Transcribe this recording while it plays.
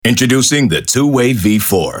Introducing the Two-Way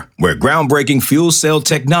V4, where groundbreaking fuel cell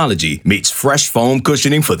technology meets fresh foam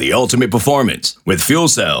cushioning for the ultimate performance. With fuel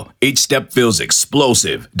cell, each step feels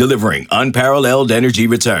explosive, delivering unparalleled energy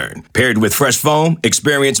return. Paired with fresh foam,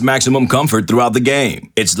 experience maximum comfort throughout the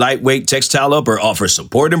game. Its lightweight textile upper offers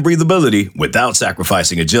support and breathability without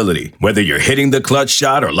sacrificing agility. Whether you're hitting the clutch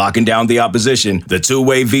shot or locking down the opposition, the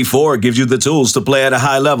Two-Way V4 gives you the tools to play at a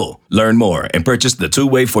high level. Learn more and purchase the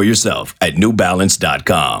Two-Way for yourself at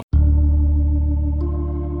newbalance.com.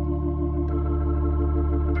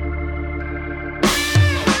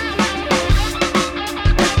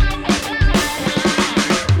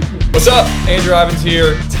 What's up? Andrew Ivins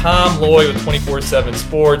here. Tom Loy with 24/7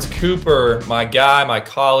 Sports. Cooper, my guy, my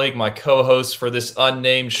colleague, my co-host for this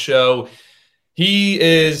unnamed show. He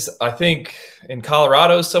is, I think, in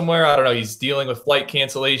Colorado somewhere. I don't know. He's dealing with flight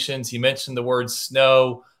cancellations. He mentioned the word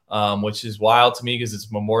snow, which is wild to me because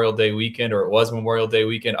it's Memorial Day weekend, or it was Memorial Day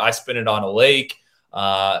weekend. I spent it on a lake.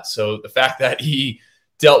 So the fact that he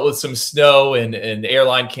dealt with some snow and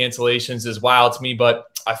airline cancellations is wild to me. But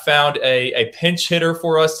I found a pinch hitter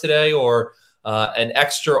for us today, or an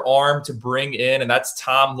extra arm to bring in, and that's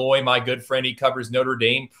Tom Loy, my good friend. He covers Notre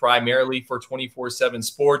Dame primarily for 24/7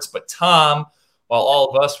 Sports. But Tom, while all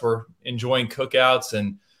of us were enjoying cookouts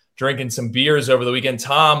and drinking some beers over the weekend,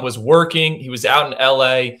 Tom was working. He was out in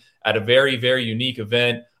LA at a very, very unique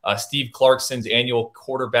event, Steve Clarkson's annual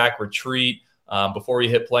quarterback retreat. Before we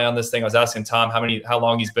hit play on this thing, I was asking Tom how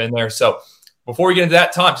long he's been there. So before we get into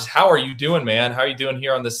that, Tom, just how are you doing, man? How are you doing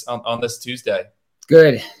here on this Tuesday?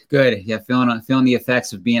 Good. Yeah, feeling the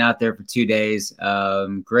effects of being out there for 2 days.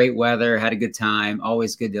 Great weather, had a good time.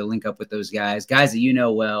 Always good to link up with those guys that you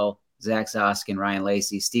know well. Zach Zoskin, Ryan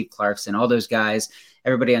Lacey, Steve Clarkson, all those guys.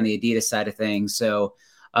 Everybody on the Adidas side of things. So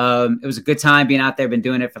it was a good time being out there. Been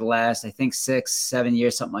doing it for the last, I think, 6-7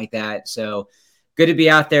 years, something like that. So good to be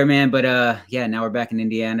out there, man. But yeah, now we're back in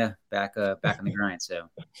Indiana, back on the grind. So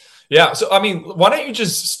yeah. So I mean, why don't you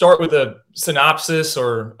just start with a synopsis,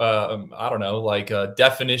 or I don't know, like a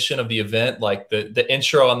definition of the event, like the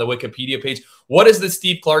intro on the Wikipedia page. What is the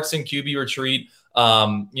Steve Clarkson QB retreat?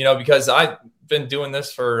 Because I've been doing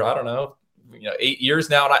this for 8 years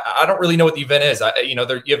now, and I don't really know what the event is.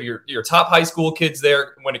 You have your top high school kids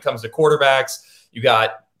there when it comes to quarterbacks. You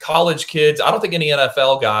got college kids. I don't think any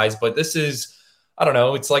NFL guys, but this is, I don't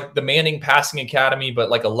know, it's like the Manning Passing Academy, but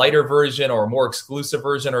like a lighter version or a more exclusive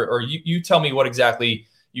version, or you tell me what exactly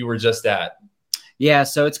you were just at. Yeah,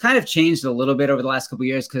 so it's kind of changed a little bit over the last couple of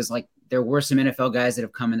years, because like there were some NFL guys that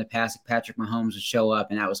have come in the past. Like Patrick Mahomes would show up,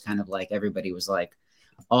 and that was kind of like everybody was like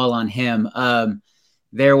all on him.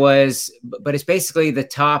 But it's basically the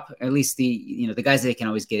top, at least the guys that they can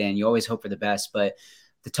always get in. You always hope for the best, but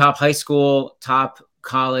the top high school, top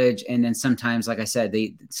college, and then sometimes, like I said,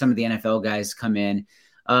 some of the NFL guys come in,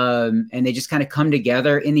 and they just kind of come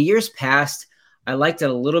together. In the years past, I liked it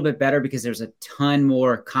a little bit better because there's a ton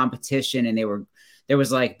more competition, and there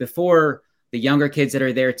was like before the younger kids that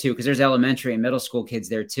are there too, because there's elementary and middle school kids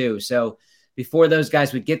there too. So before those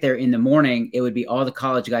guys would get there in the morning, it would be all the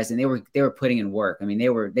college guys, and they were putting in work. I mean, they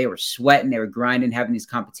were sweating, they were grinding, having these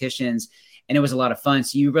competitions, and it was a lot of fun.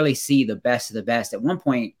 So you really see the best of the best. At one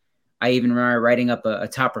point, I even remember writing up a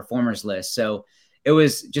top performers list. So it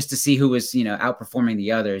was just to see who was, outperforming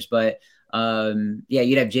the others. But yeah,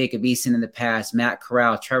 you'd have Jacob Eason in the past, Matt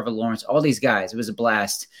Corral, Trevor Lawrence, all these guys. It was a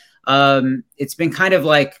blast. It's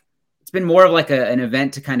been more of like an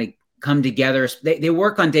event to kind of come together. They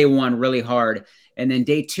work on day one really hard. And then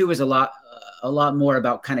day two is a lot more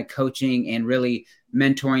about kind of coaching and really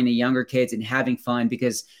mentoring the younger kids and having fun,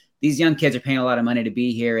 because these young kids are paying a lot of money to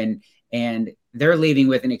be here, and they're leaving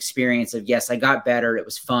with an experience of, yes, I got better, it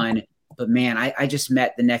was fun, but man, I just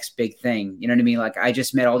met the next big thing. You know what I mean? Like I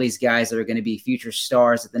just met all these guys that are going to be future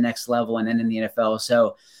stars at the next level and then in the NFL.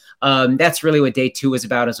 So that's really what day two was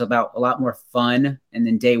about. It's about a lot more fun. And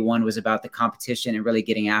then day one was about the competition and really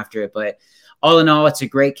getting after it. But all in all, it's a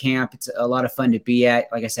great camp. It's a lot of fun to be at.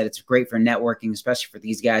 Like I said, it's great for networking, especially for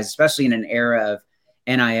these guys, especially in an era of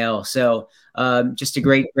NIL. So just a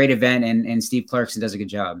great event. And Steve Clarkson does a good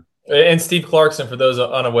job. And Steve Clarkson, for those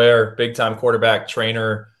unaware, big-time quarterback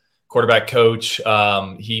trainer, quarterback coach.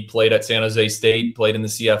 He played at San Jose State, played in the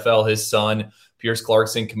CFL. His son, Pierce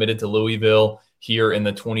Clarkson, committed to Louisville here in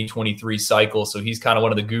the 2023 cycle. So he's kind of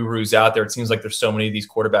one of the gurus out there. It seems like there's so many of these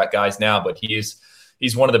quarterback guys now, but he's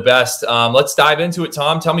one of the best. Let's dive into it,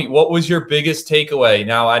 Tom. Tell me, what was your biggest takeaway?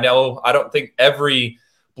 Now, I don't think every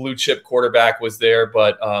blue chip quarterback was there,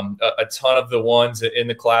 but a ton of the ones in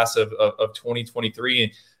the class of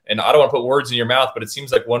 2023. And I don't want to put words in your mouth, but it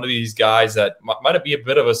seems like one of these guys that might be a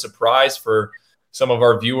bit of a surprise for some of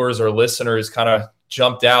our viewers or listeners, kind of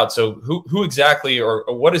jumped out. So who exactly, or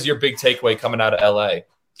what is your big takeaway coming out of LA?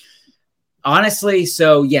 Honestly,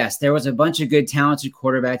 so yes, there was a bunch of good, talented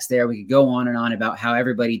quarterbacks there. We could go on and on about how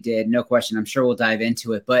everybody did. No question. I'm sure we'll dive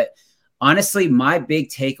into it. But honestly, my big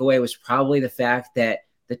takeaway was probably the fact that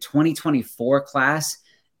the 2024 class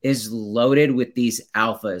is loaded with these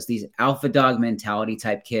alphas, these alpha dog mentality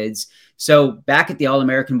type kids. So back at the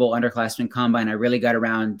All-American Bowl underclassmen combine, I really got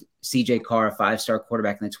around CJ Carr, a 5-star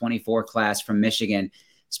quarterback in the 24 class from Michigan.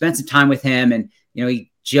 Spent some time with him, and he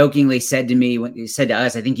jokingly said to me, when he said to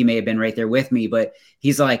us, I think you may have been right there with me, but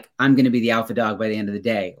he's like, I'm going to be the alpha dog by the end of the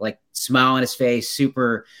day. Like, smile on his face,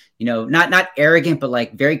 super, not arrogant, but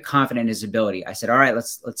like very confident in his ability. I said, all right,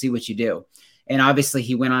 let's see what you do. And obviously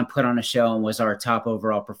he went on, put on a show, and was our top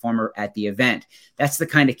overall performer at the event. That's the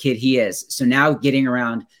kind of kid he is. So now getting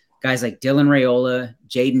around guys like Dylan Raiola,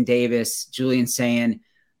 Jaden Davis, Julian Sayin,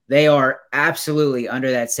 they are absolutely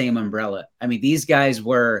under that same umbrella. I mean, these guys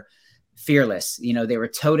were fearless. They were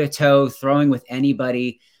toe-to-toe, throwing with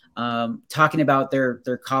anybody, talking about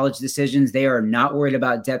their college decisions. They are not worried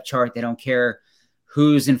about depth chart. They don't care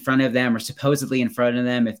who's in front of them or supposedly in front of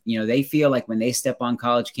them. If they feel like when they step on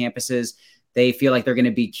college campuses, they feel like they're going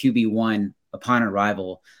to be QB1 upon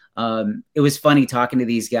arrival. It was funny talking to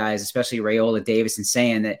these guys, especially Raiola, Davis, and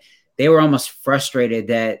saying that they were almost frustrated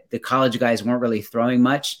that the college guys weren't really throwing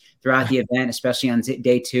much throughout the event, especially on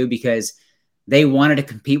day 2, because they wanted to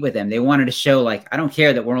compete with them. They wanted to show, like, I don't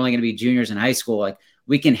care that we're only going to be juniors in high school. Like,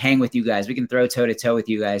 we can hang with you guys. We can throw toe to toe with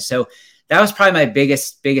you guys. So that was probably my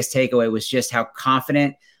biggest takeaway, was just how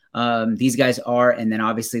confident these guys are. And then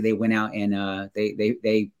obviously they went out and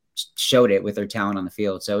they showed it with their talent on the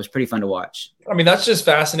field. So it was pretty fun to watch. I mean, that's just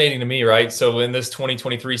fascinating to me, right? So in this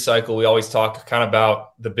 2023 cycle, we always talk kind of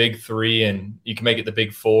about the big 3, and you can make it the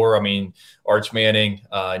big 4. I mean, Arch Manning,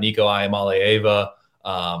 Nico Iamaleava,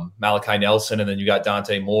 Malachi Nelson, and then you got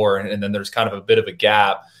Dante Moore, and then there's kind of a bit of a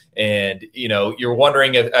gap. And, you're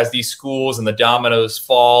wondering if, as these schools and the dominoes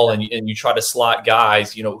fall and you try to slot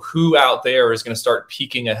guys, who out there is going to start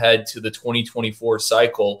peeking ahead to the 2024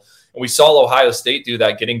 cycle. And we saw Ohio State do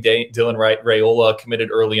that, getting Dylan Raiola committed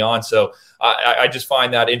early on. So I just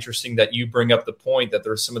find that interesting that you bring up the point that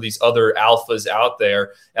there's some of these other alphas out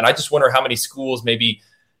there. And I just wonder how many schools maybe,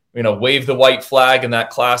 wave the white flag in that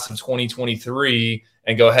class of 2023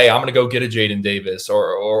 and go, hey, I'm going to go get a Jaden Davis,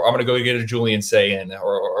 or I'm going to go get a Julian Sayin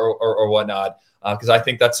or whatnot. Because I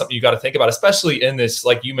think that's something you got to think about, especially in this,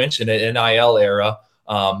 like you mentioned, an NIL era.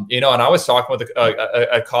 And I was talking with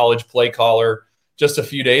a college play caller just a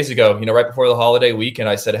few days ago, right before the holiday weekend.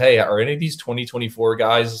 I said, hey, are any of these 2024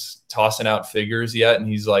 guys tossing out figures yet? And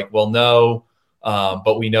he's like, well, no,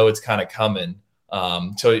 but we know it's kind of coming.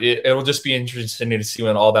 So it'll just be interesting to see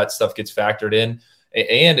when all that stuff gets factored in.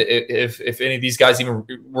 And if any of these guys even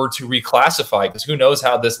were to reclassify, because who knows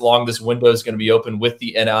how long this window is going to be open with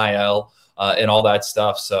the NIL and all that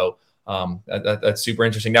stuff. So that's super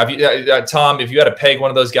interesting. Now, Tom, if you had to peg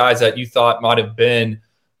one of those guys that you thought might have been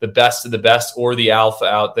the best of the best or the alpha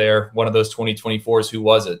out there, one of those 2024s, who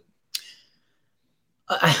was it?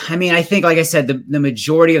 I mean, I think, like I said, the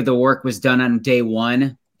majority of the work was done on day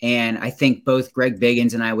 1. And I think both Greg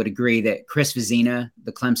Biggins and I would agree that Chris Vezina,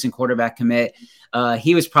 the Clemson quarterback commit,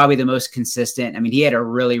 he was probably the most consistent. I mean, he had a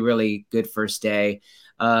really, really good first day.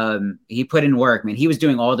 He put in work. I mean, he was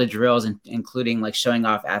doing all the drills, including like showing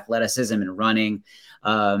off athleticism and running.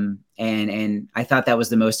 And I thought that was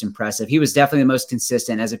the most impressive. He was definitely the most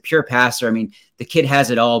consistent as a pure passer. I mean, the kid has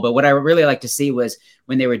it all, but what I really like to see was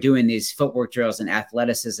when they were doing these footwork drills and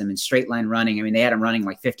athleticism and straight line running. I mean, they had him running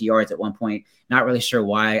like 50 yards at one point. Not really sure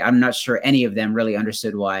why. I'm not sure any of them really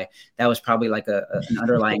understood why. That was probably like an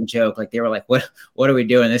underlying joke. Like they were like, what are we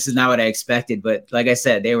doing? This is not what I expected. But like I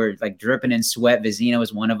said, they were like dripping in sweat. Vezina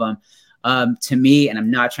was one of them. To me, and I'm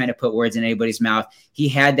not trying to put words in anybody's mouth, he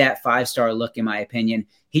had that 5-star look, in my opinion.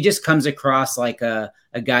 He just comes across like a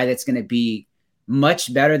guy that's going to be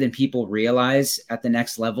much better than people realize at the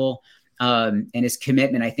next level. And his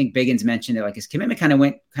commitment, I think Biggins mentioned it, like his commitment kind of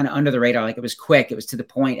went under the radar. Like it was quick. It was to the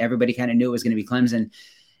point. Everybody kind of knew it was going to be Clemson.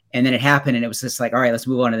 And then it happened, and it was just like, all right, let's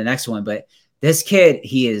move on to the next one. But this kid,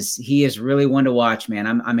 he is really one to watch, man.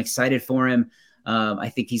 I'm excited for him. I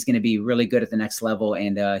think he's going to be really good at the next level.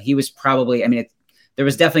 And he was probably, I mean, there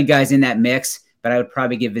was definitely guys in that mix, but I would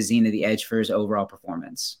probably give Vezina the edge for his overall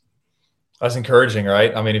performance. That's encouraging,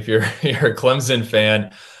 right? I mean, if you're a Clemson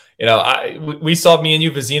fan, we saw me and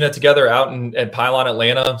you, Vezina, together out at Pylon,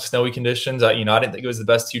 Atlanta, snowy conditions. I didn't think it was the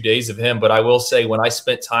best 2 days of him, but I will say when I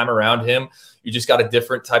spent time around him, you just got a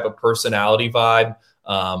different type of personality vibe.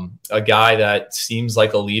 A guy that seems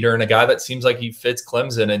like a leader and a guy that seems like he fits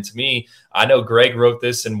Clemson. And to me, I know Greg wrote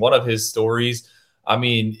this in one of his stories. I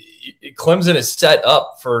mean, Clemson is set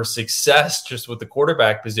up for success just with the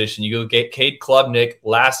quarterback position. You go get Cade Klubnik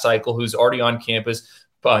last cycle, who's already on campus,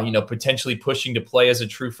 potentially pushing to play as a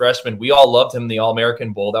true freshman. We all loved him in the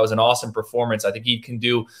All-American Bowl. That was an awesome performance. I think he can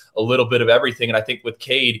do a little bit of everything. And I think with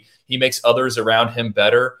Cade, he makes others around him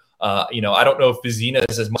better. I don't know if Vizina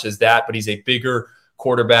is as much as that, but he's a bigger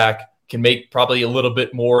quarterback, can make probably a little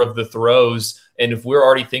bit more of the throws. And if we're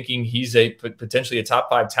already thinking he's potentially a top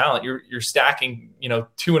 5 talent, you're stacking,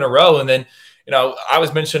 2 in a row. And then, I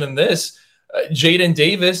was mentioning this, Jaden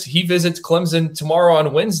Davis, he visits Clemson tomorrow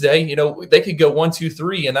on Wednesday. They could go 1, 2,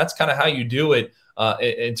 3, and that's kind of how you do it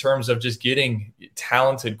in terms of just getting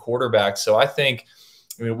talented quarterbacks. So I think,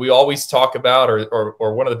 we always talk about,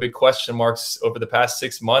 or one of the big question marks over the past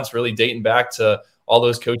 6 months, really dating back to all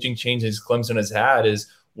those coaching changes Clemson has had, is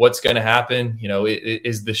what's going to happen.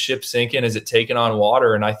 Is the ship sinking? Is it taking on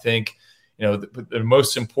water? And I think, the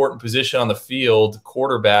most important position on the field,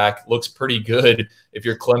 quarterback, looks pretty good if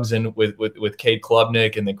you're Clemson with Cade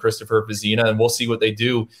Klubnik and then Christopher Vizina, and we'll see what they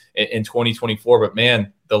do in 2024. But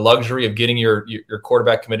man, the luxury of getting your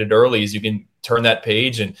quarterback committed early is you can turn that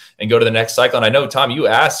page and go to the next cycle. And I know, Tom, you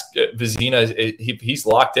asked Vizina, he's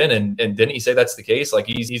locked in, and didn't he say that's the case? Like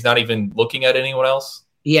he's not even looking at anyone else?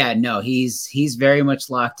 Yeah, no, he's very much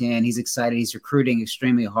locked in. He's excited. He's recruiting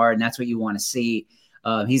extremely hard, and that's what you want to see.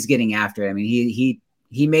 He's getting after it. I mean,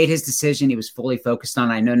 he made his decision. He was fully focused on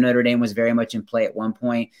it. I know Notre Dame was very much in play at one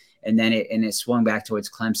point, and then it swung back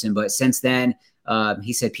towards Clemson. But since then,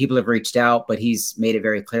 he said people have reached out, but he's made it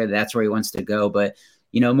very clear that that's where he wants to go. But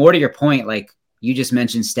more to your point, like you just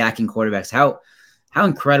mentioned, stacking quarterbacks. How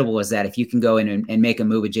incredible is that if you can go in and make a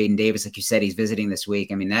move with Jaden Davis, like you said, he's visiting this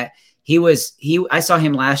week. I mean, I saw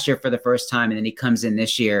him last year for the first time, and then he comes in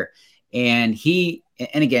this year, and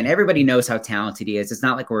again, everybody knows how talented he is. It's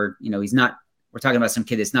not like we're talking about some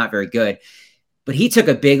kid that's not very good, but he took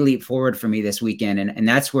a big leap forward for me this weekend. And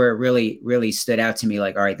that's where it really, really stood out to me.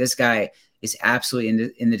 Like, all right, this guy is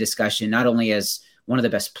absolutely in the discussion, not only as one of the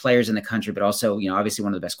best players in the country, but also, obviously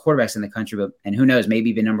one of the best quarterbacks in the country, and who knows, maybe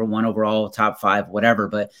even number 1 overall, top 5, whatever,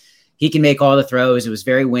 but he can make all the throws. It was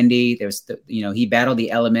very windy. There was, he battled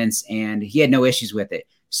the elements and he had no issues with it.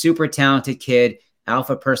 Super talented kid,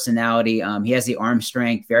 alpha personality. He has the arm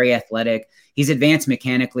strength, very athletic. He's advanced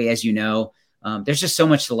mechanically, as you know. There's just so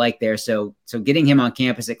much to like there. So getting him on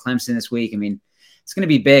campus at Clemson this week, I mean, it's going to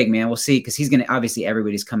be big, man. We'll see, because he's going to, obviously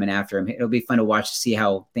everybody's coming after him. It'll be fun to watch to see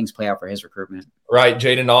how things play out for his recruitment. Right.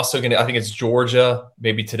 Jaden also going to, I think it's Georgia,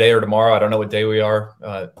 maybe today or tomorrow. I don't know what day we are.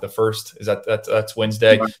 The first is that's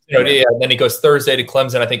Wednesday. Yeah, then he goes Thursday to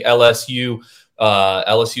Clemson. I think LSU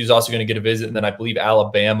is also going to get a visit. And then I believe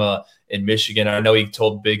Alabama and Michigan. And I know he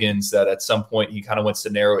told Biggins that at some point he kind of wants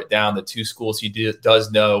to narrow it down. The 2 schools he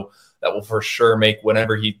does know that will for sure make,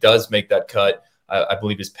 whenever he does make that cut, I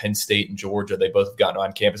believe is Penn State and Georgia. They both have gotten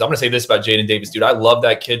on campus. I'm going to say this about Jaden Davis, dude. I love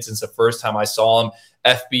that kid since the first time I saw him.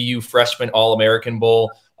 FBU freshman All-American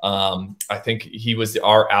Bowl. I think he was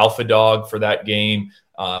our alpha dog for that game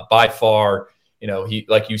by far. He,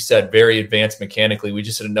 like you said, very advanced mechanically. We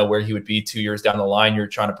just didn't know where he would be 2 years down the line. You're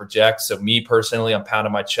trying to project. So me personally, I'm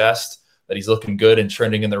pounding my chest that he's looking good and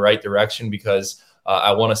trending in the right direction, because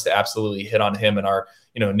I want us to absolutely hit on him in our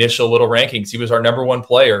initial little rankings. He was our number 1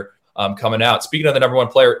 player coming out. Speaking of the number 1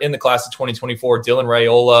 player in the class of 2024, Dylan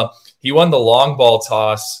Raiola, he won the long ball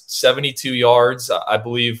toss, 72 yards, I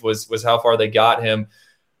believe was how far they got him.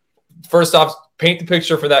 First off, paint the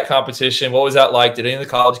picture for that competition. What was that like? Did any of the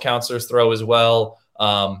college counselors throw as well?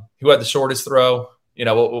 Who had the shortest throw?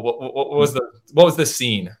 What was the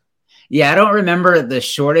scene? Yeah, I don't remember the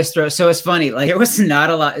shortest throw. So it's funny, like it was not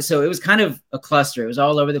a lot. So it was kind of a cluster. It was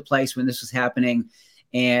all over the place when this was happening.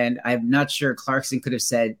 And I'm not sure Clarkson could have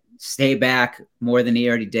said, stay back more than he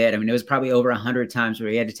already did. I mean, it was probably over 100 times where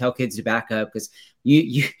he had to tell kids to back up, because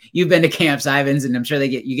you've been to camps, Ivans, and I'm sure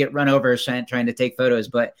you get run over trying to take photos,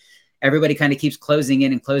 but everybody kind of keeps closing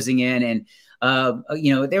in. And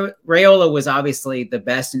Raiola was obviously the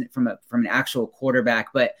best from an actual quarterback,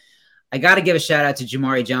 but I got to give a shout out to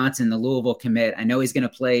Jamari Johnson, the Louisville commit. I know he's going to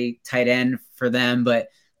play tight end for them, but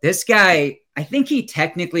this guy, I think he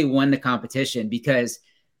technically won the competition because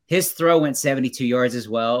his throw went 72 yards as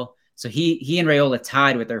well. So he and Raiola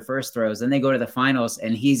tied with their first throws. Then they go to the finals,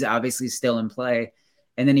 and he's obviously still in play.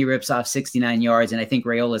 And then he rips off 69 yards. And I think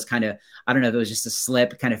Raiola's kind of, I don't know if it was just a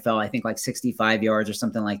slip, kind of fell, I think like 65 yards or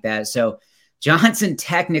something like that. So Johnson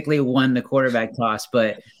technically won the quarterback toss,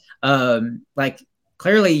 but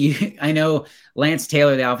clearly I know Lance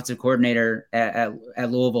Taylor, the offensive coordinator at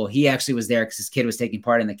Louisville, he actually was there because his kid was taking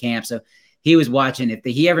part in the camp. So he was watching. If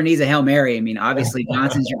he ever needs a Hail Mary, I mean, obviously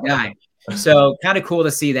Johnson's your guy. So kind of cool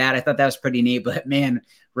to see that. I thought that was pretty neat. But man,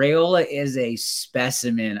 Raiola is a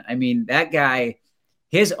specimen. I mean, that guy,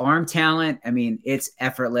 his arm talent, I mean, it's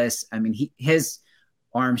effortless. I mean, his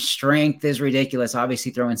arm strength is ridiculous.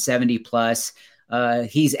 Obviously throwing 70 plus.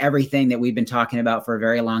 He's everything that we've been talking about for a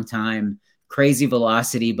very long time. Crazy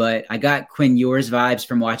velocity, but I got Quinn Ewers vibes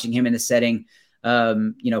from watching him in the setting,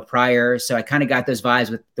 prior. So I kind of got those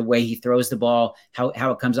vibes with the way he throws the ball, how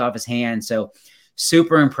it comes off his hand. So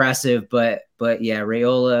super impressive, but yeah,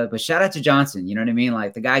 Raiola, but shout out to Johnson. You know what I mean?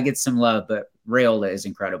 Like the guy gets some love, but Raiola is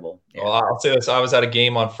incredible. Yeah. Well, I'll say this. I was at a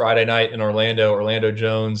game on Friday night in Orlando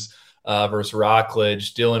Jones versus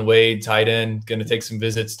Rockledge. Dylan Wade, tight end, going to take some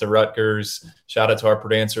visits to Rutgers. Shout out to our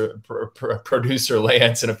producer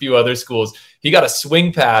Lance and a few other schools. He got a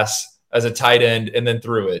swing pass as a tight end and then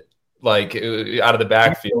threw it like out of the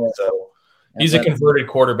backfield. So he's a converted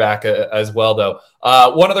quarterback as well, though.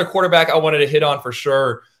 One other quarterback I wanted to hit on for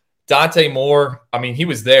sure, Dante Moore. I mean, he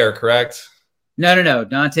was there, correct? No.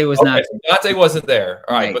 Dante was not. Dante wasn't there.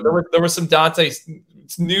 All right. But there was some Dante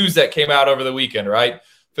news that came out over the weekend, right?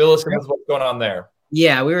 Fill us in with what's going on there.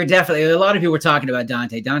 Yeah, we were definitely, a lot of people were talking about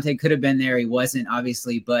Dante. Dante could have been there. He wasn't,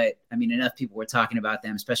 obviously, but I mean, enough people were talking about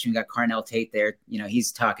them, especially when you got Carnell Tate there.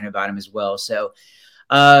 He's talking about him as well. So,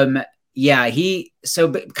 but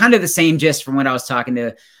kind of the same gist from what I was talking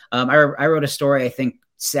to. I wrote a story, I think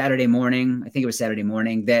Saturday morning,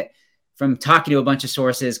 that from talking to a bunch of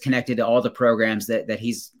sources connected to all the programs that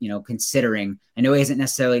he's, considering. I know he hasn't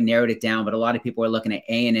necessarily narrowed it down, but a lot of people are looking at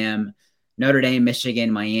A&M, Notre Dame, Michigan,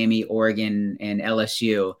 Miami, Oregon, and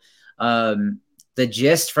LSU. The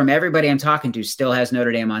gist from everybody I'm talking to still has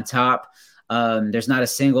Notre Dame on top. There's not a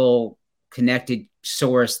single connected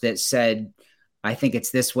source that said, I think it's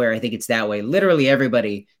this way, or I think it's that way. Literally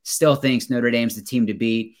everybody still thinks Notre Dame's the team to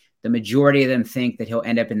beat. The majority of them think that he'll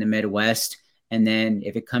end up in the Midwest. And then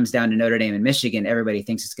if it comes down to Notre Dame and Michigan, everybody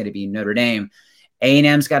thinks it's going to be Notre Dame.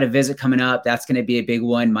 A&M's got a visit coming up. That's going to be a big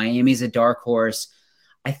one. Miami's a dark horse.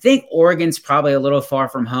 I think Oregon's probably a little far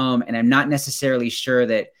from home, and I'm not necessarily sure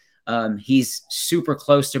that he's super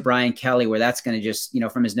close to Brian Kelly, where that's going to just,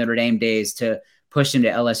 from his Notre Dame days to push him to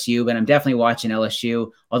LSU. But I'm definitely watching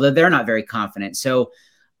LSU, although they're not very confident. So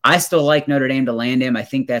I still like Notre Dame to land him. I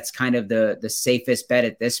think that's kind of the safest bet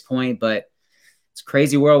at this point, but it's a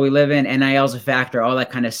crazy world we live in. NIL's a factor, all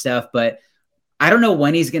that kind of stuff. But I don't know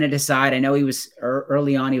when he's going to decide. I know he was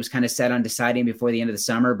early on, he was kind of set on deciding before the end of the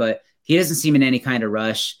summer, but he doesn't seem in any kind of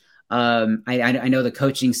rush. I know the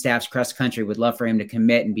coaching staffs across the country would love for him to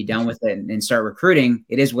commit and be done with it and start recruiting.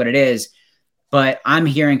 It is what it is. But I'm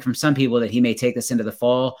hearing from some people that he may take this into the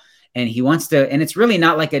fall, and he wants to, and it's really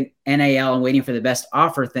not like an NIL and waiting for the best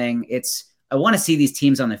offer thing. I want to see these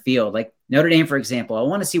teams on the field. Like Notre Dame, for example, I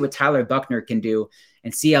want to see what Tyler Buchner can do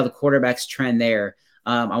and see how the quarterbacks trend there.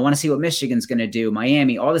 I want to see what Michigan's going to do,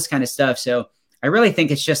 Miami, all this kind of stuff. So I really think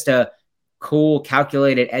it's just a cool,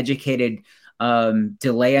 calculated, educated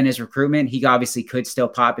delay on his recruitment. He obviously could still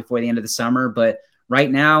pop before the end of the summer, but right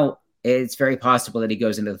now it's very possible that he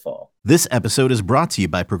goes into the fall. This episode is brought to you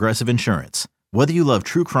by Progressive Insurance. Whether you love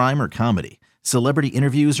true crime or comedy, celebrity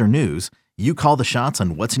interviews or news, you call the shots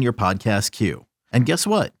on what's in your podcast queue. And guess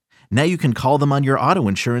what? Now you can call them on your auto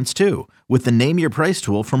insurance too, with the Name Your Price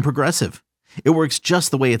tool from Progressive. It works just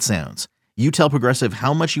the way it sounds. You tell Progressive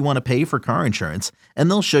how much you want to pay for car insurance, and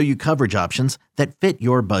they'll show you coverage options that fit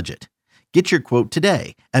your budget. Get your quote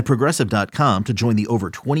today at Progressive.com to join the over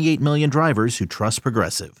 28 million drivers who trust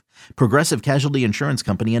Progressive. Progressive Casualty Insurance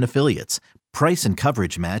Company and Affiliates. Price and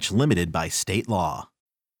coverage match limited by state law.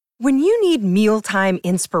 When you need mealtime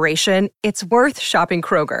inspiration, it's worth shopping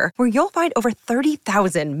Kroger, where you'll find over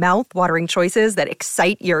 30,000 mouth-watering choices that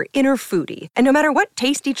excite your inner foodie. And no matter what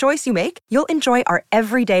tasty choice you make, you'll enjoy our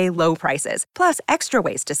everyday low prices, plus extra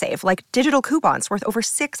ways to save, like digital coupons worth over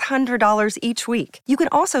 $600 each week. You can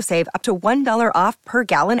also save up to $1 off per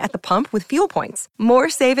gallon at the pump with fuel points. More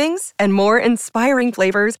savings and more inspiring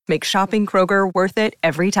flavors make shopping Kroger worth it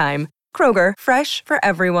every time. Kroger, fresh for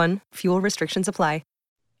everyone. Fuel restrictions apply.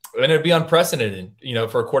 And it'd be unprecedented,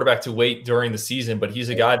 for a quarterback to wait during the season, but he's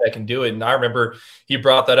a guy that can do it. And I remember he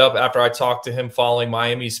brought that up after I talked to him following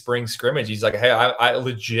Miami's spring scrimmage. He's like, hey, I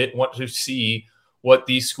legit want to see what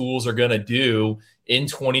these schools are going to do in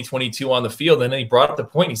 2022 on the field. And then he brought up the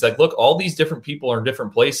point. He's like, look, all these different people are in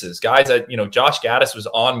different places. Guys that, Josh Gaddis was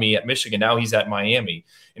on me at Michigan. Now he's at Miami.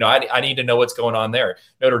 I need to know what's going on there.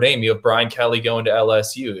 Notre Dame, you have Brian Kelly going to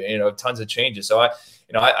LSU, tons of changes. So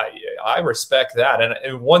I respect that.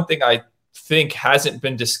 And one thing I think hasn't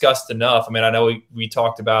been discussed enough. I mean, I know we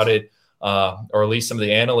talked about it or at least some of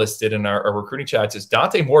the analysts did in our recruiting chats, is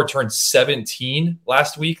Dante Moore turned 17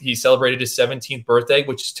 last week. He celebrated his 17th birthday,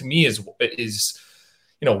 which to me is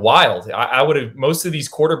wild. I would have, most of these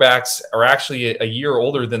quarterbacks are actually a year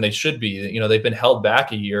older than they should be. They've been held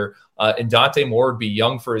back a year, and Dante Moore would be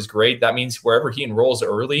young for his grade. That means wherever he enrolls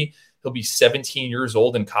early, he'll be 17 years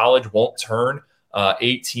old in college, won't turn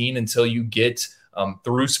 18 until you get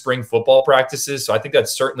through spring football practices. So I think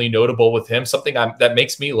that's certainly notable with him. Something that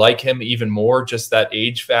makes me like him even more, just that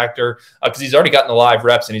age factor, because he's already gotten the live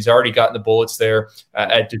reps and he's already gotten the bullets there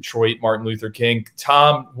at Detroit, Martin Luther King.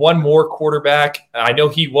 Tom, one more quarterback. I know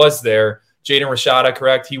he was there. Jaden Rashada,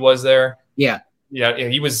 correct? He was there. Yeah,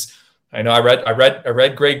 he was. I know. I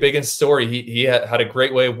read Greg Biggin's story. He had a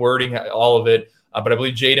great way of wording all of it. But I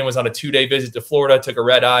believe Jaden was on a 2-day visit to Florida, took a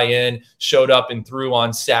red eye in, showed up and threw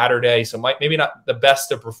on Saturday. So maybe not the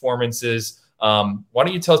best of performances. Why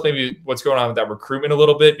don't you tell us maybe what's going on with that recruitment a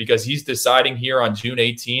little bit? Because he's deciding here on June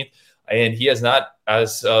 18th, and he has not,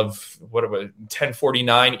 as of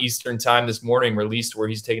 10:49 Eastern time this morning, released where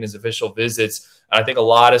he's taking his official visits. And I think a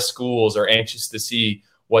lot of schools are anxious to see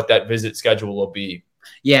what that visit schedule will be.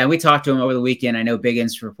 Yeah, we talked to him over the weekend. I know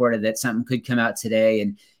Biggins reported that something could come out today,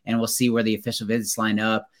 and we'll see where the official visits line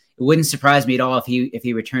up. It wouldn't surprise me at all if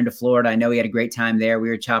he returned to Florida. I know he had a great time there. We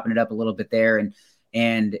were chopping it up a little bit there,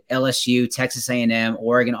 and LSU, Texas A&M,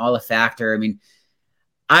 Oregon, all a factor. I mean,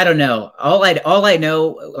 I don't know. All I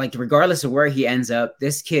know, like, regardless of where he ends up,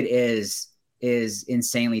 this kid is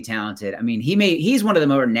insanely talented. I mean, he's one of the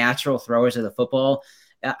more natural throwers of the football.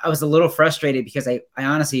 I was a little frustrated because I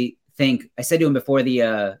honestly think, I said to him before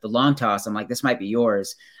the long toss, I'm like, this might be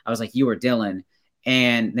yours. I was like, you or Dylan.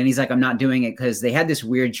 And then he's like, I'm not doing it, because they had this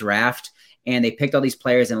weird draft and they picked all these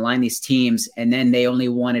players and aligned these teams. And then they only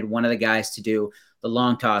wanted one of the guys to do the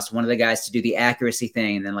long toss, one of the guys to do the accuracy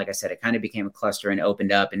thing. And then, like I said, it kind of became a cluster and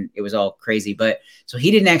opened up, and it was all crazy. But so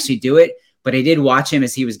he didn't actually do it, but I did watch him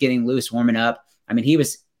as he was getting loose, warming up. I mean, he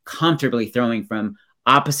was comfortably throwing from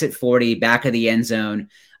opposite 40, back of the end zone.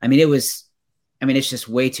 I mean, it's just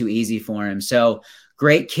way too easy for him. So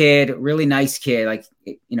great kid, really nice kid. Like,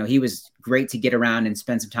 he was great to get around and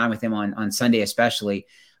spend some time with him on Sunday, especially.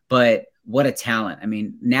 But what a talent. I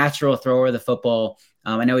mean, natural thrower of the football.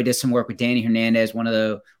 I know he did some work with Danny Hernandez,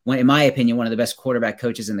 in my opinion, one of the best quarterback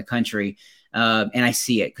coaches in the country. And I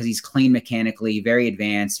see it because he's clean mechanically, very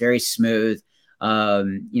advanced, very smooth.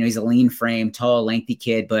 He's a lean frame, tall, lengthy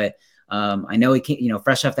kid. But I know he can't,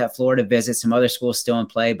 fresh off that Florida visit, some other schools still in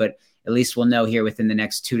play, but at least we'll know here within the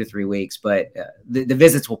next 2 to 3 weeks. But the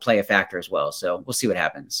visits will play a factor as well. So we'll see what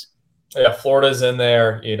happens. Yeah, Florida's in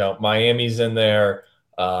there. Miami's in there.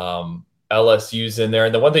 LSU's in there.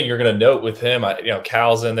 And the one thing you're going to note with him,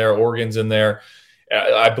 Cal's in there, Oregon's in there.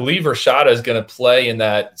 I believe Rashada is going to play in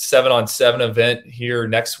that 7-on-7 event here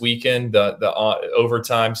next weekend, the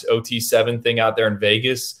overtime OT7 thing out there in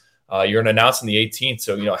Vegas. You're going to announce on the 18th.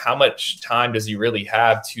 So, how much time does he really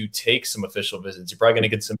have to take some official visits? You're probably going to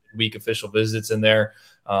get some week official visits in there.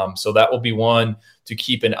 So that will be one to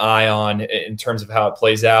keep an eye on in terms of how it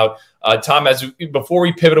plays out. Tom, before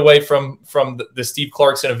we pivot away from the Steve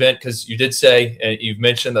Clarkson event, because you did say, and you've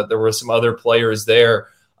mentioned that there were some other players there,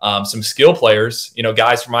 some skill players,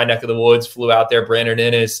 guys from my neck of the woods flew out there, Brandon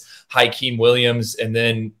Ennis, Hakeem Williams, and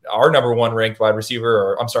then our number 2 ranked wide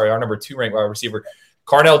receiver,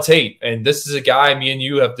 Carnell Tate. And this is a guy me and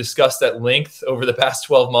you have discussed at length over the past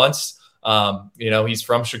 12 months. He's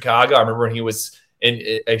from Chicago. I remember when he was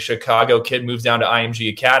a Chicago kid, moved down to IMG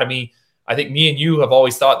Academy. I think me and you have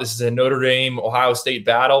always thought this is a Notre Dame, Ohio State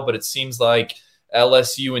battle, but it seems like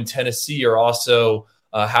LSU and Tennessee are also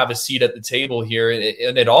have a seat at the table here.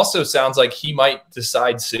 And it also sounds like he might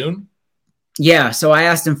decide soon. Yeah. So I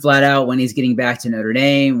asked him flat out when he's getting back to Notre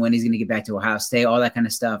Dame, when he's going to get back to Ohio State, all that kind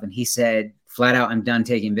of stuff. And he said flat out, I'm done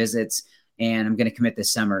taking visits and I'm going to commit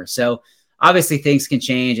this summer. So obviously things can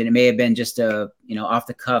change, and it may have been just a, off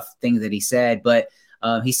the cuff thing that he said, but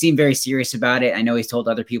he seemed very serious about it. I know he's told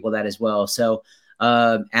other people that as well. So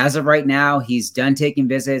as of right now, he's done taking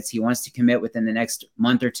visits. He wants to commit within the next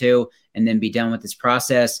month or two and then be done with this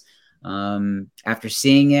process. After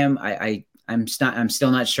seeing him, I'm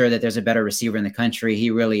still not sure that there's a better receiver in the country. He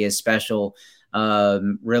really is special.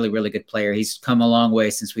 Really, really good player. He's come a long way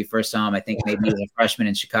since we first saw him. I think maybe he was a freshman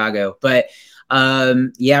in Chicago, but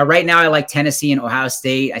right now I like Tennessee and Ohio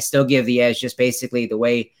State. I still give the edge, just basically the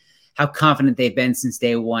way how confident they've been since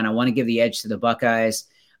day one. I want to give the edge to the Buckeyes.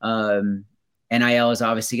 NIL is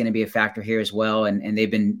obviously going to be a factor here as well, and they've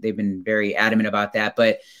been very adamant about that.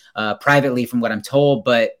 But privately, from what I'm told,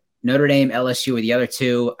 but Notre Dame, LSU are the other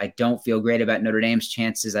two. I don't feel great about Notre Dame's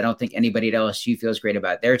chances. I don't think anybody at LSU feels great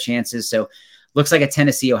about their chances. So looks like a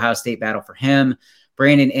Tennessee-Ohio State battle for him.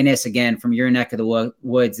 Brandon Inniss, again, from your neck of the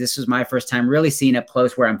woods. This was my first time really seeing up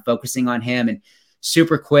close where I'm focusing on him, and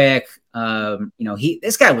super quick.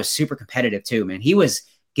 This guy was super competitive too, man. He was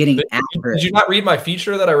getting after it. Did you not read my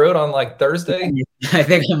feature that I wrote on like Thursday? I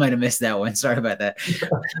think I might have missed that one. Sorry about that.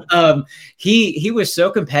 He was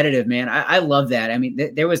so competitive, man. I love that. I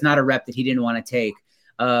mean, there was not a rep that he didn't want to take.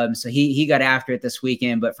 So he got after it this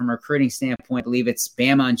weekend. But from a recruiting standpoint, I believe it's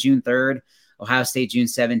Bama on June 3rd, Ohio State June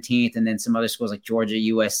 17th, and then some other schools like Georgia,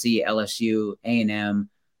 USC, LSU, A&M,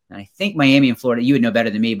 and I think Miami and Florida. You would know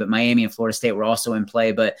better than me, but Miami and Florida State were also in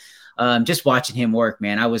play. But just watching him work,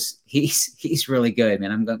 man, he's really good,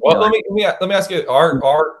 man. I'm going. Well, let me ask you.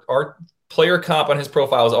 Our player comp on his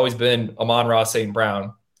profile has always been Amon-Ra St.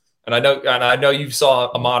 Brown, and I know you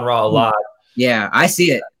saw Amon-Ra a lot. Yeah, I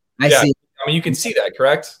see it. I see it. I mean, you can see that,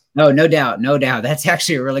 correct? No doubt. That's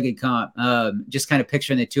actually a really good comp. Just kind of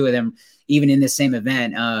picturing the two of them, even in the same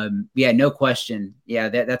event. Yeah, no question. Yeah,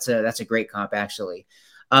 that's a great comp, actually.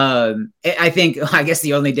 I guess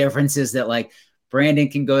the only difference is that like Brandon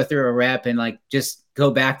can go through a rep and like just go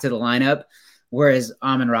back to the lineup, whereas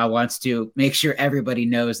Amon-Ra wants to make sure everybody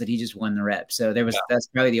knows that he just won the rep. So that's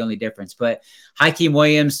probably the only difference. But Hykeem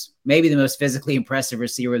Williams, maybe the most physically impressive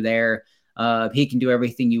receiver there. He can do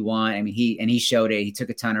everything you want. I mean, he showed it. He took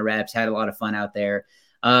a ton of reps, had a lot of fun out there.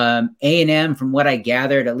 A&M, from what I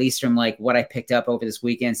gathered, at least from like what I picked up over this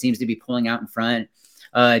weekend, seems to be pulling out in front.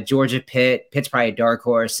 Georgia, Pitt's probably a dark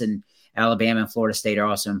horse, and Alabama and Florida State are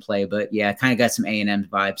also in play. But yeah, kind of got some A&M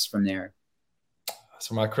vibes from there.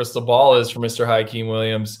 So my crystal ball is for Mr. Hykeem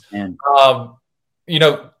Williams. Man.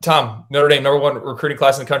 Tom, Notre Dame, #1 recruiting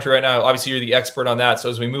class in the country right now. Obviously, you're the expert on that. So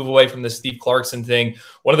as we move away from the Steve Clarkson thing,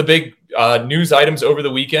 one of the big news items over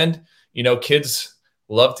the weekend, kids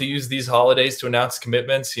love to use these holidays to announce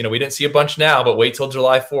commitments. We didn't see a bunch now, but wait till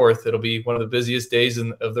July 4th. It'll be one of the busiest days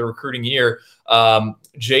of the recruiting year.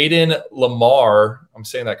 Jaden Lamar, I'm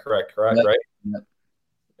saying that correct, right? Yep.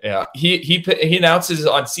 Yeah, he announces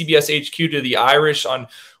on CBS HQ to the Irish on,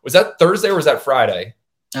 was that Thursday or was that Friday?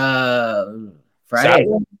 Friday.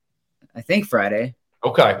 Saturday? I think Friday.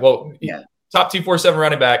 Okay, well, yeah. Top 247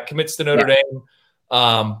 running back, commits to Notre Dame.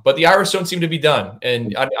 But the Irish don't seem to be done.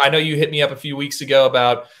 And I know you hit me up a few weeks ago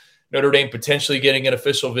about Notre Dame potentially getting an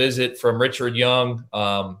official visit from Richard Young,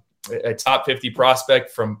 a top 50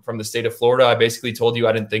 prospect from the state of Florida. I basically told you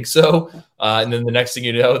I didn't think so. And then the next thing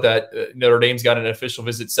you know, that Notre Dame's got an official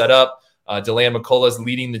visit set up. Deland McCullough is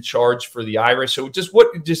leading the charge for the Irish. So just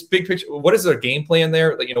big picture, what is their game plan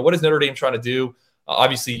there? What is Notre Dame trying to do?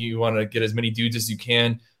 Obviously, you want to get as many dudes as you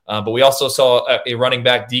can. But we also saw a running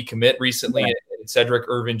back decommit recently, Cedric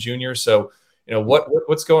Irvin Jr. So,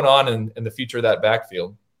 what's going on in the future of that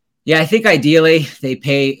backfield? Yeah, I think ideally they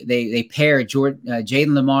pair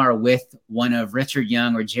Jaden Lamar with one of Richard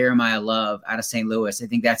Young or Jeremiah Love out of St. Louis. I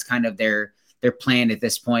think that's kind of their plan at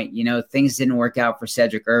this point. Things didn't work out for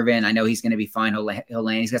Cedric Irvin. I know he's going to be fine. He'll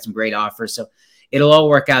land. He's got some great offers, so it'll all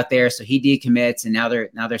work out there. So he decommits, and now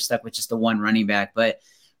they're stuck with just the one running back. But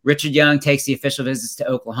Richard Young takes the official visits to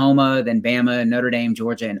Oklahoma, then Bama, Notre Dame,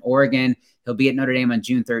 Georgia, and Oregon. He'll be at Notre Dame on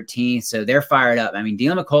June 13th, so they're fired up. I mean,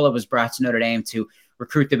 Deland McCullough was brought to Notre Dame to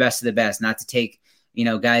recruit the best of the best, not to take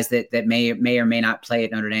guys that may or may not play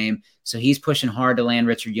at Notre Dame. So he's pushing hard to land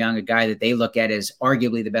Richard Young, a guy that they look at as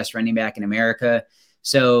arguably the best running back in America.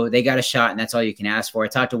 So they got a shot, and that's all you can ask for. I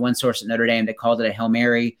talked to one source at Notre Dame that called it a Hail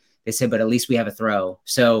Mary. They said, but at least we have a throw.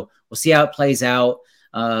 So we'll see how it plays out.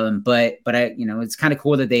 But it's kind of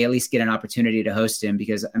cool that they at least get an opportunity to host him,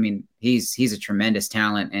 because I mean, he's a tremendous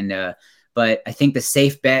talent. And, but I think the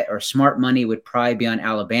safe bet or smart money would probably be on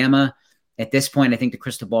Alabama at this point. I think the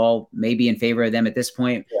crystal ball may be in favor of them at this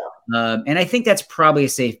point. Yeah. And I think that's probably a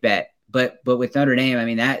safe bet, but with Notre Dame, I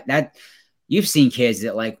mean, that you've seen kids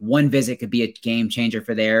that like one visit could be a game changer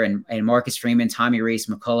for there. And Marcus Freeman, Tommy Reese,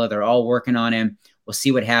 McCullough, they're all working on him. We'll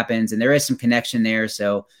see what happens. And there is some connection there.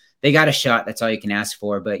 So they got a shot. That's all you can ask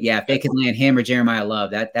for. But yeah, if they could land him or Jeremiah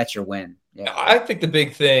Love, that's your win. Yeah. I think the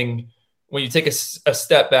big thing when you take a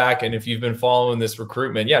step back, and if you've been following this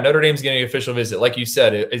recruitment, Notre Dame's getting an official visit. Like you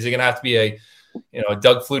said, is it going to have to be a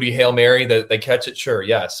Doug Flutie Hail Mary that they catch it? Sure.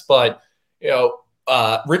 Yes. But,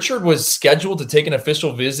 Richard was scheduled to take an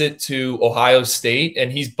official visit to Ohio State, and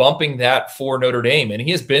he's bumping that for Notre Dame. And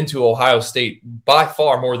he has been to Ohio State by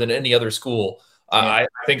far more than any other school I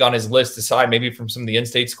think on his list, aside maybe from some of the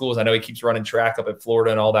in-state schools, I know he keeps running track up at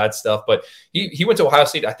Florida and all that stuff, but he went to Ohio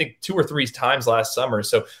State, I think 2 or 3 times last summer.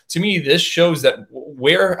 So to me, this shows that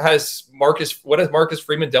what has Marcus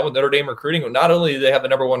Freeman done with Notre Dame recruiting? Not only do they have the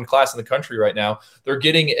number 1 class in the country right now, they're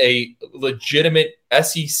getting a legitimate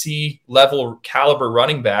SEC level caliber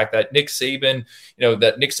running back that Nick Saban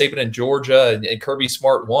in Georgia and Kirby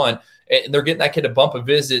Smart want, and they're getting that kid a bump a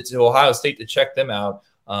visit to Ohio State to check them out.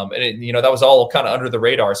 That was all kind of under the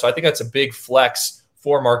radar. So I think that's a big flex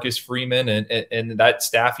for Marcus Freeman and that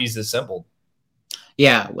staff he's assembled.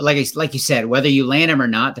 Yeah, like you said, whether you land him or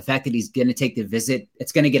not, the fact that he's going to take the visit,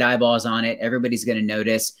 it's going to get eyeballs on it. Everybody's going to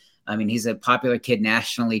notice. I mean, he's a popular kid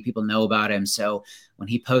nationally. People know about him. So when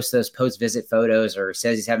he posts those post-visit photos or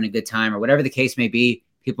says he's having a good time or whatever the case may be,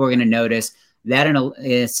 people are going to notice. That in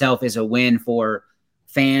itself is a win for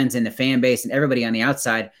fans and the fan base and everybody on the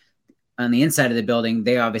outside. On the inside of the building,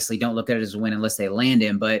 they obviously don't look at it as a win unless they land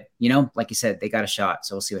him. But, like you said, they got a shot.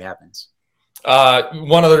 So we'll see what happens.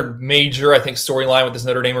 One other major, I think, storyline with this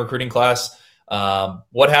Notre Dame recruiting class,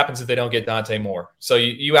 what happens if they don't get Dante Moore? So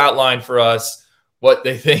you outlined for us what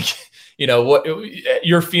they think, what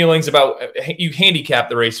your feelings about, you handicap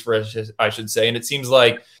the race for us, I should say. And it seems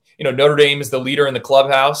like, Notre Dame is the leader in the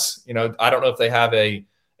clubhouse. I don't know if they have a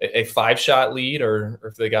 5-shot lead or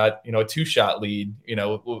if they got, a 2-shot lead,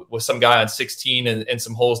 with some guy on 16 and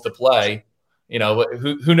some holes to play,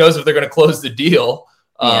 who knows if they're going to close the deal.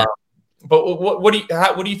 Yeah. But what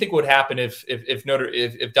do you think would happen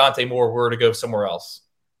if Dante Moore were to go somewhere else?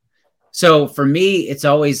 So for me, it's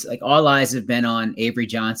always like all eyes have been on Avery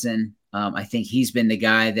Johnson. I think he's been the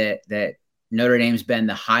guy that Notre Dame's been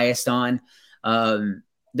the highest on.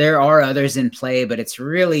 There are others in play, but it's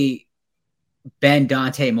really been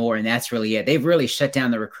Dante Moore, and that's really it. They've really shut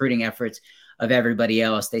down the recruiting efforts of everybody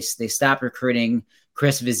else. They stopped recruiting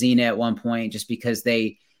Chris Vizina at one point just because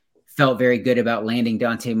they felt very good about landing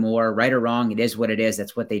Dante Moore. Right or wrong, it is what it is.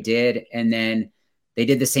 That's what they did. And then they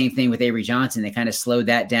did the same thing with Avery Johnson. They kind of slowed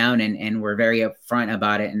that down and were very upfront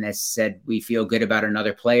about it. And they said, we feel good about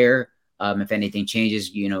another player. If anything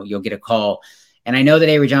changes, you'll get a call. And I know that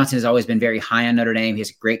Avery Johnson has always been very high on Notre Dame. He has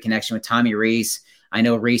a great connection with Tommy Rees. I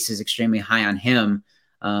know Reese is extremely high on him,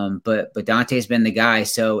 but Dante's been the guy.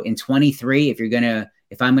 So in 23,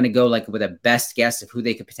 if I'm going to go like with a best guess of who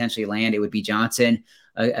they could potentially land, it would be Johnson,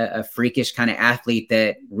 a freakish kind of athlete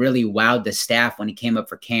that really wowed the staff when he came up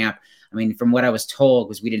for camp. I mean, from what I was told,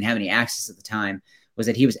 because we didn't have any access at the time, was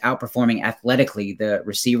that he was outperforming athletically the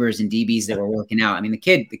receivers and DBs that were working out. I mean, the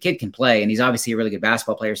kid can play, and he's obviously a really good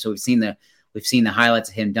basketball player. So we've seen the highlights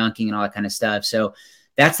of him dunking and all that kind of stuff. So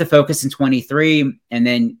that's the focus in 23. And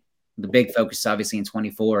then the big focus is obviously in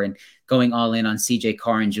 24 and going all in on CJ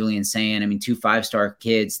Carr and Julian Sayin. I mean, 2 5-star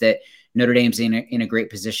kids that Notre Dame's in a great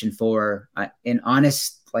position for. And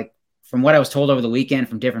honest, like from what I was told over the weekend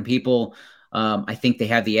from different people, I think they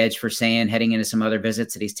have the edge for Sayin heading into some other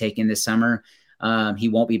visits that he's taken this summer. He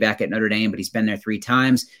won't be back at Notre Dame, but he's been there 3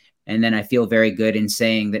 times. And then I feel very good in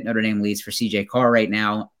saying that Notre Dame leads for CJ Carr right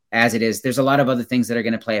now. As it is, there's a lot of other things that are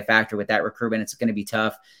going to play a factor with that recruitment. It's going to be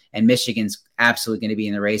tough, and Michigan's absolutely going to be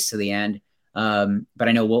in the race to the end. But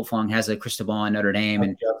I know Wiltfong has a crystal ball on Notre Dame,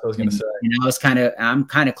 and I was going to say, I'm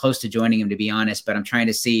kind of close to joining him, to be honest. But I'm trying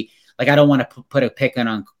to see, like, I don't want to put a pick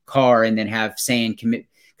on Carr and then have Sayin commit,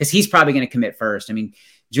 because he's probably going to commit first. I mean,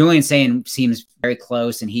 Julian Sayin seems very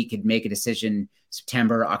close, and he could make a decision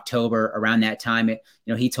September, October, around that time.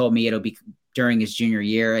 He told me it'll be during his junior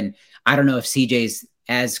year, and I don't know if CJ's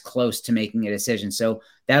as close to making a decision. So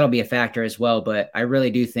that'll be a factor as well. But I really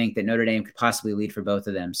do think that Notre Dame could possibly lead for both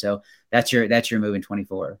of them. So that's your move in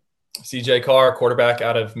 24. CJ Carr, quarterback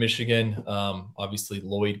out of Michigan. Obviously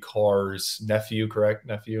Lloyd Carr's nephew, correct?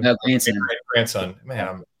 Nephew? No, grandson. Grandson. Man,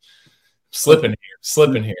 I'm slipping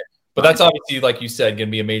here. But that's obviously, like you said, going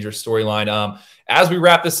to be a major storyline. As we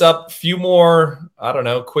wrap this up, few more,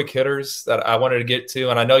 quick hitters that I wanted to get to.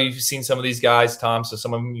 And I know you've seen some of these guys, Tom, so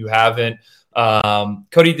some of them you haven't.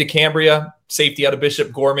 Cody DeCambria, safety out of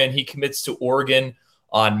Bishop Gorman. He commits to Oregon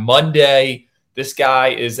on Monday. This guy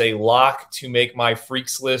is a lock to make my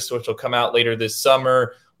freaks list, which will come out later this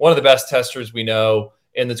summer. One of the best testers we know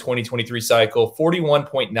in the 2023 cycle.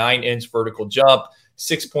 41.9-inch vertical jump,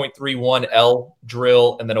 6.31 L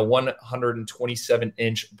drill, and then a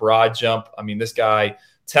 127-inch broad jump. I mean, this guy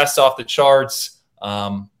tests off the charts.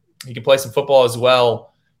 He can play some football as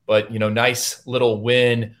well, but, nice little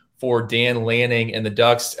win for Dan Lanning and the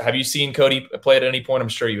Ducks. Have you seen Cody play at any point? I'm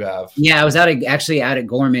sure you have. Yeah, I was out at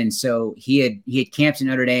Gorman. So he had camped in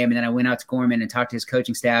Notre Dame, and then I went out to Gorman and talked to his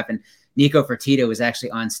coaching staff, and Nico Fertitta was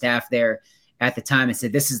actually on staff there. at the time and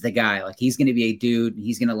said, this is the guy. Like, he's going to be a dude.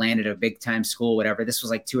 He's going to land at a big time school, whatever. This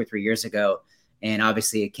was like 2 or 3 years ago. And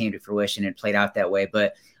obviously it came to fruition and played out that way.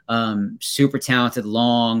 But super talented,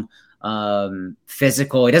 long,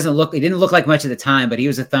 physical. He didn't look like much at the time, but he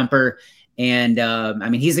was a thumper. And I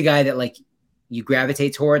mean, he's a guy that like you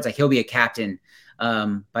gravitate towards. Like, he'll be a captain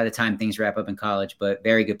by the time things wrap up in college, but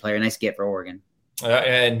very good player. Nice get for Oregon.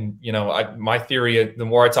 And, you know, my theory, the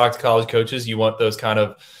more I talk to college coaches, you want those kind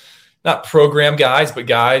of not program guys, but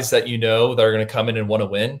guys that you know that are going to come in and want to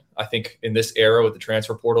win. I think in this era with the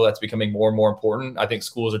transfer portal, that's becoming more and more important. I think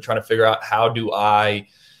schools are trying to figure out, how do I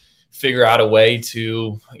figure out a way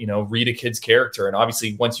to, you know, read a kid's character? And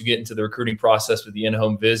obviously, once you get into the recruiting process with the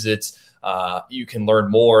in-home visits, you can learn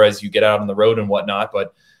more as you get out on the road and whatnot.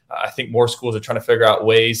 But I think more schools are trying to figure out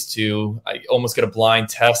ways to almost get a blind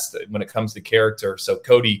test when it comes to character. So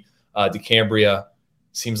Cody DeCambria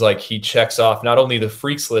seems like he checks off not only the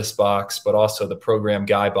Freaks List box, but also the program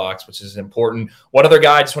guy box, which is important. One other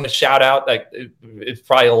guy I just want to shout out, like it's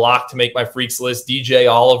probably a lock to make my Freaks List,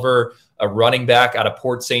 DJ Oliver, a running back out of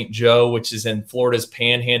Port St. Joe, which is in Florida's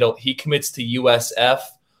Panhandle. He commits to USF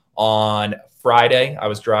on Friday. I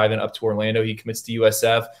was driving up to Orlando. He commits to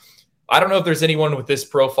USF. I don't know if there's anyone with this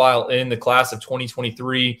profile in the class of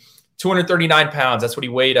 2023. 239 pounds. That's what he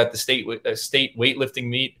weighed at the state weightlifting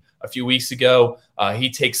meet a few weeks ago.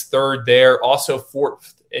 He takes third there. Also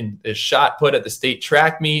fourth in his shot put at the state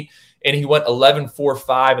track meet. And he went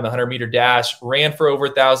 11.45 in the 100-meter dash. Ran for over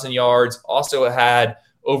 1,000 yards. Also had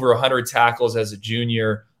over 100 tackles as a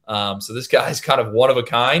junior. So this guy's kind of one of a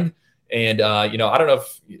kind. And, you know, I don't know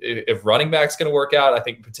if running back's going to work out. I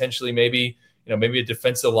think potentially maybe a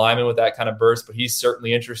defensive lineman with that kind of burst, but he's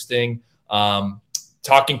certainly interesting.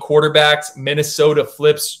 Talking quarterbacks, Minnesota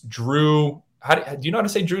flips Drew. Do you know how to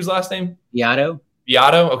say Drew's last name? Viato.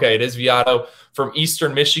 Okay, it is Viato from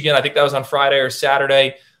Eastern Michigan. I think that was on Friday or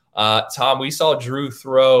Saturday. Tom, we saw Drew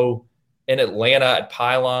throw in Atlanta at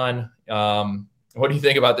Pylon. What do you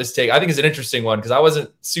think about this take? I think it's an interesting one because I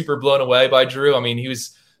wasn't super blown away by Drew. I mean,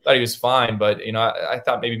 thought he was fine, but you know, I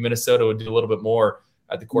thought maybe Minnesota would do a little bit more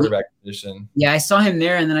at the quarterback position. Yeah, I saw him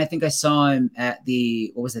there, and then I think I saw him at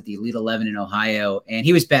the Elite 11 in Ohio, and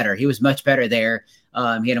he was better. He was much better there.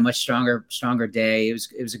 He had a much stronger day. It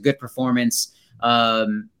was a good performance.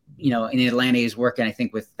 You know, in Atlanta, he was working, I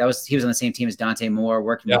think he was on the same team as Dante Moore,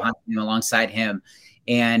 working behind him alongside him.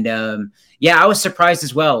 And I was surprised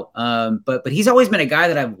as well. But he's always been a guy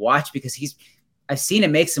that I've watched because I've seen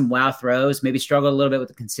him make some wow throws, maybe struggle a little bit with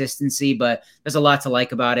the consistency, but there's a lot to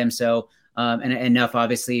like about him. So, and enough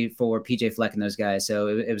obviously for PJ Fleck and those guys. So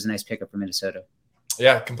it was a nice pickup for Minnesota.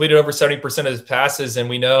 Yeah. Completed over 70% of his passes. And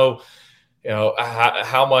we know,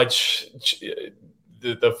 how much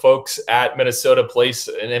the folks at Minnesota place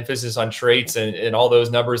an emphasis on traits and all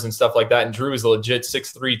those numbers and stuff like that. And Drew is a legit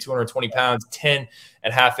 6'3", 220 pounds,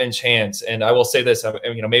 10.5-inch hands. And I will say this,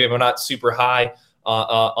 maybe I'm not super high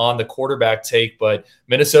on the quarterback take, but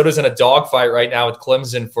Minnesota's in a dogfight right now with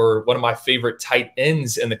Clemson for one of my favorite tight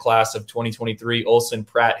ends in the class of 2023, Olson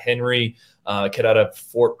Pratt Henry, kid out of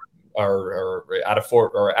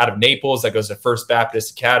out of Naples that goes to First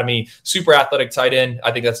Baptist Academy. Super athletic tight end.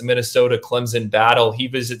 I think that's a Minnesota-Clemson battle. He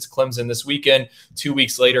visits Clemson this weekend. 2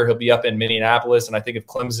 weeks later, he'll be up in Minneapolis. And I think if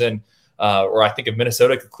Clemson if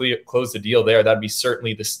Minnesota could close the deal there, that'd be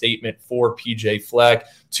certainly the statement for PJ Fleck.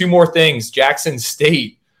 Two more things. Jackson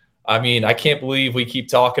State. I mean, I can't believe we keep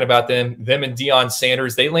talking about them and Deion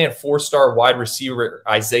Sanders. They land 4-star wide receiver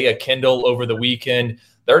Isaiah Kendall over the weekend.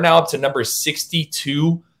 They're now up to number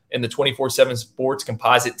 62 in the 24/7 Sports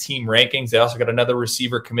composite team rankings. They also got another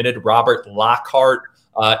receiver committed, Robert Lockhart,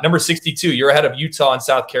 number 62. You're ahead of Utah and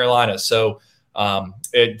South Carolina. So,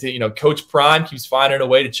 Coach Prime keeps finding a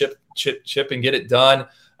way to chip and get it done.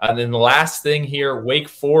 And then the last thing here, Wake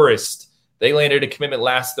Forest. They landed a commitment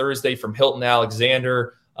last Thursday from Hilton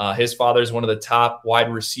Alexander. His father is one of the top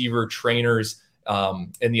wide receiver trainers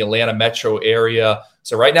in the Atlanta metro area.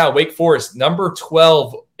 So right now, Wake Forest, number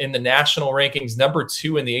 12 in the national rankings, number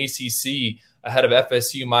 2 in the ACC, ahead of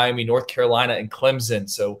FSU, Miami, North Carolina, and Clemson.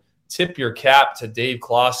 So tip your cap to Dave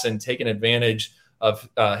Clawson, taking advantage of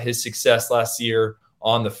his success last year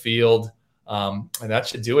on the field. And that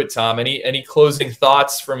should do it, Tom. Any closing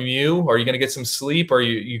thoughts from you? Are you going to get some sleep, or are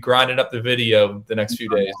you grinding up the video the next few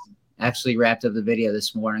days? Actually wrapped up the video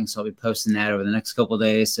this morning, so I'll be posting that over the next couple of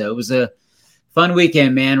days. So it was a fun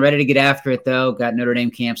weekend, man. Ready to get after it, though. Got Notre Dame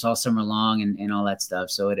camps all summer long and all that stuff.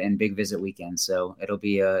 So and big visit weekend. So it'll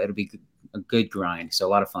be a good grind. So a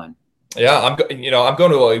lot of fun. Yeah, I'm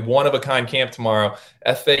going to a one-of-a-kind camp tomorrow.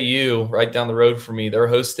 FAU, right down the road from me, they're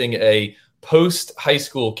hosting a post-high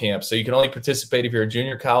school camp. So you can only participate if you're a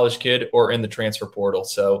junior college kid or in the transfer portal.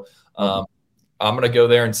 So I'm going to go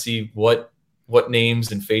there and see what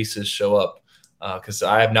names and faces show up, because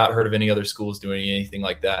I have not heard of any other schools doing anything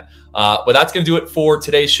like that. But that's going to do it for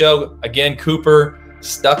today's show. Again, Cooper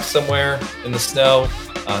stuck somewhere in the snow.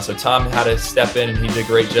 So Tom had to step in, and he did a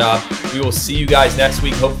great job. We will see you guys next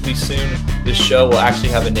week. Hopefully soon this show will actually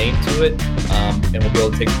have a name to it, and we'll be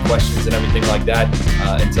able to take questions and everything like that.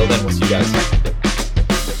 Until then, we'll see you guys.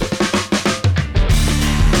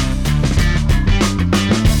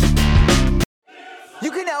 You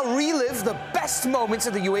can now relive the best moments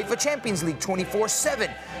of the UEFA Champions League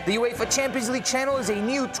 24/7. The UEFA Champions League channel is a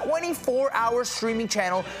new 24-hour streaming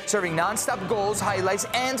channel serving non-stop goals, highlights,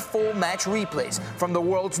 and full match replays from the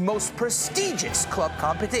world's most prestigious club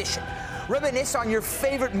competition. Reminisce on your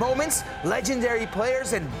favorite moments, legendary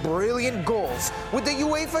players, and brilliant goals with the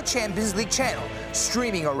UEFA Champions League channel,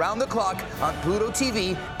 streaming around the clock on Pluto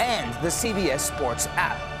TV and the CBS Sports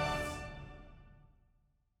app.